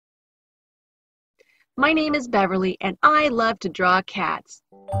My name is Beverly and I love to draw cats.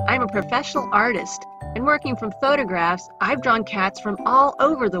 I'm a professional artist and working from photographs, I've drawn cats from all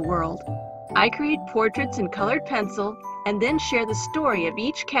over the world. I create portraits in colored pencil and then share the story of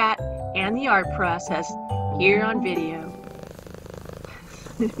each cat and the art process here on video.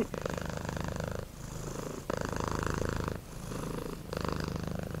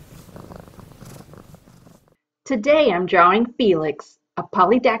 Today I'm drawing Felix, a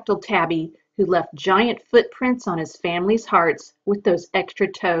polydactyl tabby who left giant footprints on his family's hearts with those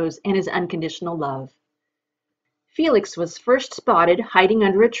extra toes and his unconditional love. Felix was first spotted hiding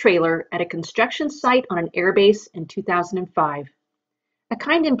under a trailer at a construction site on an airbase in 2005. A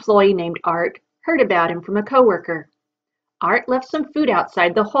kind employee named Art heard about him from a coworker. Art left some food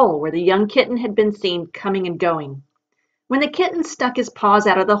outside the hole where the young kitten had been seen coming and going. When the kitten stuck his paws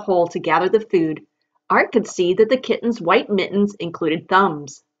out of the hole to gather the food, Art could see that the kitten's white mittens included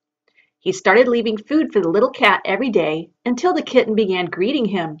thumbs. He started leaving food for the little cat every day until the kitten began greeting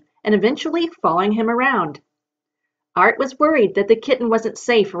him and eventually following him around. Art was worried that the kitten wasn't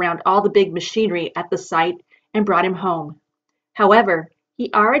safe around all the big machinery at the site and brought him home. However,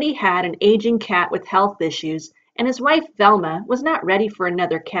 he already had an aging cat with health issues, and his wife Velma was not ready for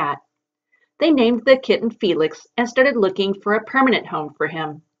another cat. They named the kitten Felix and started looking for a permanent home for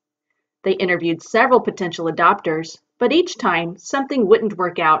him. They interviewed several potential adopters, but each time something wouldn't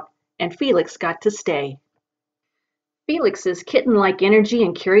work out and Felix got to stay. Felix's kitten-like energy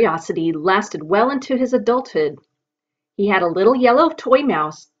and curiosity lasted well into his adulthood. He had a little yellow toy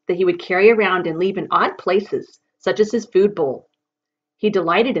mouse that he would carry around and leave in odd places, such as his food bowl. He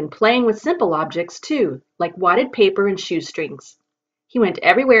delighted in playing with simple objects too, like wadded paper and shoestrings. He went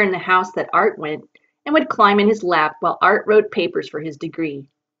everywhere in the house that Art went and would climb in his lap while Art wrote papers for his degree.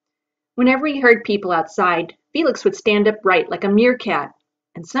 Whenever he heard people outside, Felix would stand upright like a meerkat,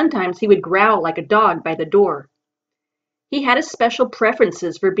 and sometimes he would growl like a dog by the door. He had his special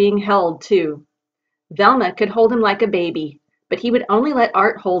preferences for being held, too. Velma could hold him like a baby, but he would only let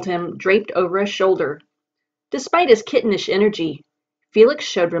Art hold him draped over a shoulder. Despite his kittenish energy, Felix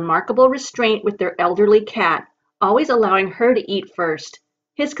showed remarkable restraint with their elderly cat, always allowing her to eat first.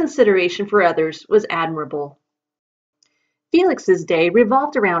 His consideration for others was admirable. Felix's day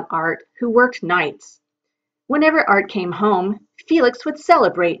revolved around Art, who worked nights. Whenever Art came home, Felix would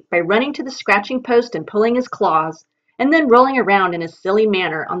celebrate by running to the scratching post and pulling his claws, and then rolling around in a silly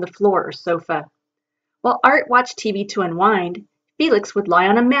manner on the floor or sofa. While Art watched TV to unwind, Felix would lie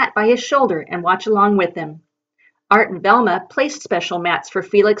on a mat by his shoulder and watch along with him. Art and Velma placed special mats for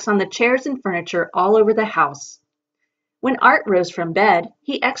Felix on the chairs and furniture all over the house. When Art rose from bed,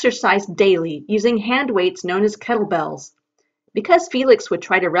 he exercised daily using hand weights known as kettlebells. Because Felix would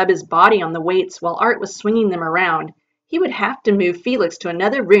try to rub his body on the weights while Art was swinging them around, he would have to move Felix to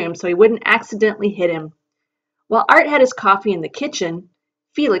another room so he wouldn't accidentally hit him. While Art had his coffee in the kitchen,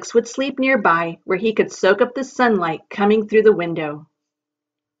 Felix would sleep nearby where he could soak up the sunlight coming through the window.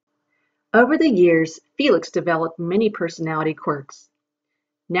 Over the years, Felix developed many personality quirks.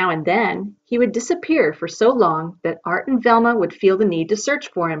 Now and then, he would disappear for so long that Art and Velma would feel the need to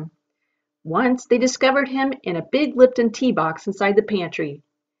search for him. Once they discovered him in a big Lipton tea box inside the pantry.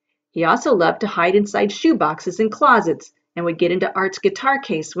 He also loved to hide inside shoe boxes and closets and would get into Art's guitar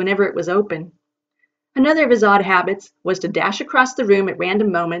case whenever it was open. Another of his odd habits was to dash across the room at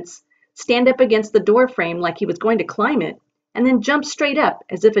random moments, stand up against the door frame like he was going to climb it, and then jump straight up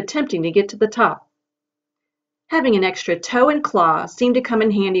as if attempting to get to the top. Having an extra toe and claw seemed to come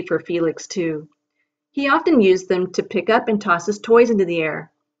in handy for Felix too. He often used them to pick up and toss his toys into the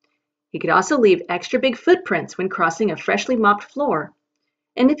air. He could also leave extra big footprints when crossing a freshly mopped floor.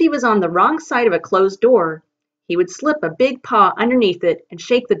 And if he was on the wrong side of a closed door, he would slip a big paw underneath it and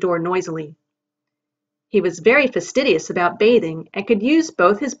shake the door noisily. He was very fastidious about bathing and could use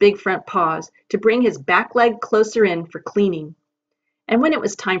both his big front paws to bring his back leg closer in for cleaning. And when it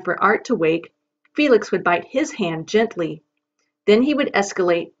was time for Art to wake, Felix would bite his hand gently. Then he would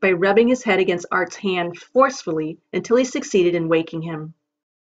escalate by rubbing his head against Art's hand forcefully until he succeeded in waking him.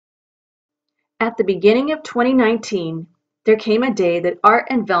 At the beginning of 2019, there came a day that Art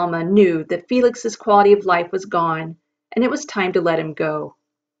and Velma knew that Felix's quality of life was gone, and it was time to let him go.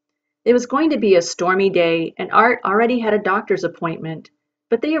 It was going to be a stormy day, and Art already had a doctor's appointment,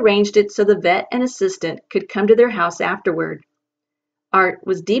 but they arranged it so the vet and assistant could come to their house afterward. Art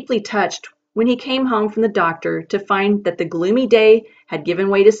was deeply touched when he came home from the doctor to find that the gloomy day had given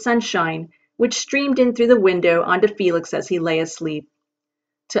way to sunshine, which streamed in through the window onto Felix as he lay asleep.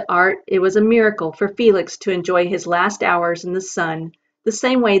 To Art, it was a miracle for Felix to enjoy his last hours in the sun, the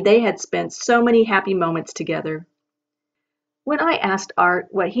same way they had spent so many happy moments together. When I asked Art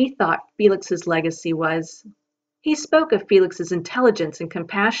what he thought Felix's legacy was, he spoke of Felix's intelligence and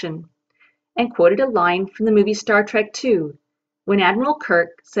compassion, and quoted a line from the movie Star Trek II, when Admiral Kirk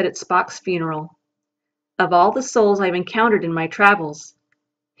said at Spock's funeral, "Of all the souls I've encountered in my travels,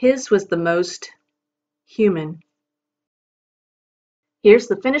 his was the most human." Here's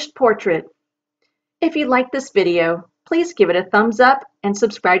the finished portrait. If you like this video, please give it a thumbs up and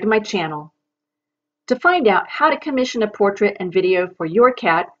subscribe to my channel. To find out how to commission a portrait and video for your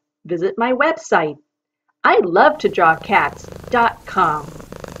cat, visit my website, ilovetodrawcats.com.